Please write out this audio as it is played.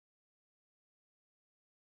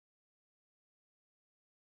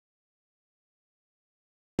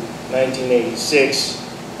1986,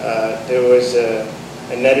 there was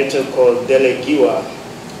an editor called Dele Giwa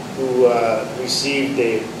who received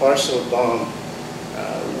a parcel bomb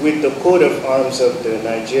with the coat of arms of the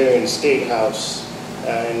Nigerian State House,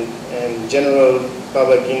 and General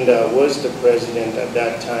Babangida was the president at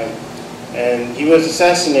that time, and he was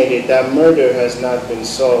assassinated. That murder has not been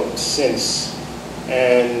solved since,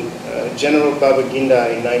 and General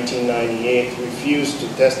Babangida in 1998 refused to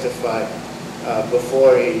testify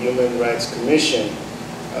before a Human Rights Commission,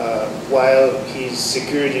 while his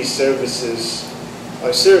security services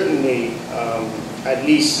are certainly at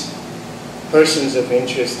least persons of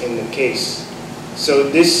interest in the case. So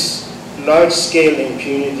this large-scale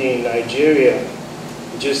impunity in Nigeria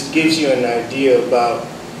just gives you an idea about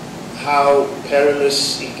how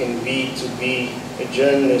perilous it can be to be a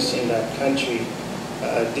journalist in that country.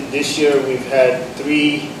 This year we've had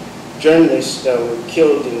 3 journalists that were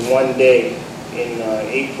killed in one day in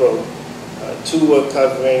April. 2 were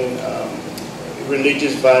covering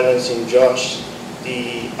religious violence in Jos.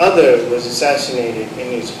 The other was assassinated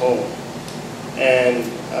in his home. And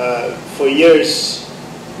for years,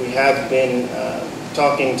 we have been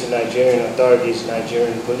talking to Nigerian authorities,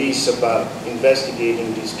 Nigerian police, about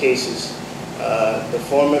investigating these cases. The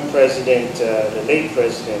former president, the late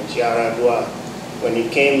president, Yaradua, when he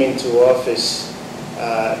came into office,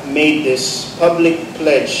 made this public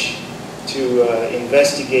pledge to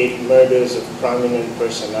investigate murders of prominent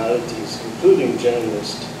personalities, including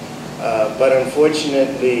journalists. But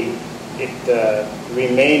unfortunately, it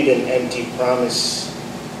remained an empty promise,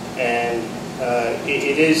 and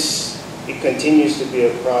it continues to be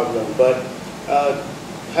a problem. But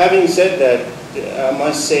having said that, I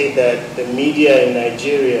must say that the media in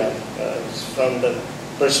Nigeria, from the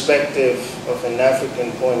perspective of an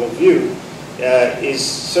African point of view, is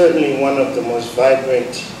certainly one of the most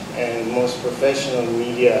vibrant and most professional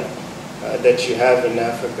media that you have in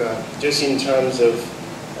Africa, just in terms of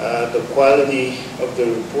the quality of the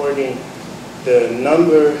reporting, the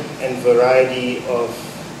number and variety of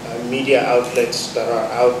media outlets that are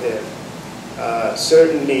out there.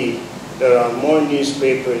 Certainly, there are more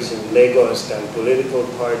newspapers in Lagos than political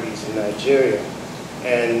parties in Nigeria.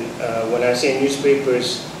 And when I say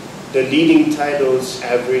newspapers, the leading titles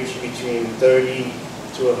average between 30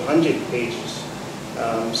 to 100 pages.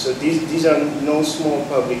 So these are no small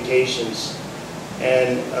publications.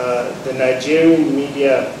 And the Nigerian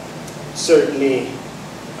media certainly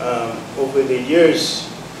over the years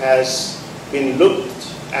has been looked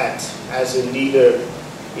at as a leader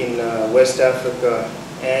in West Africa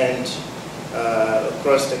and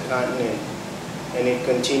across the continent, and it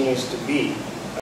continues to be.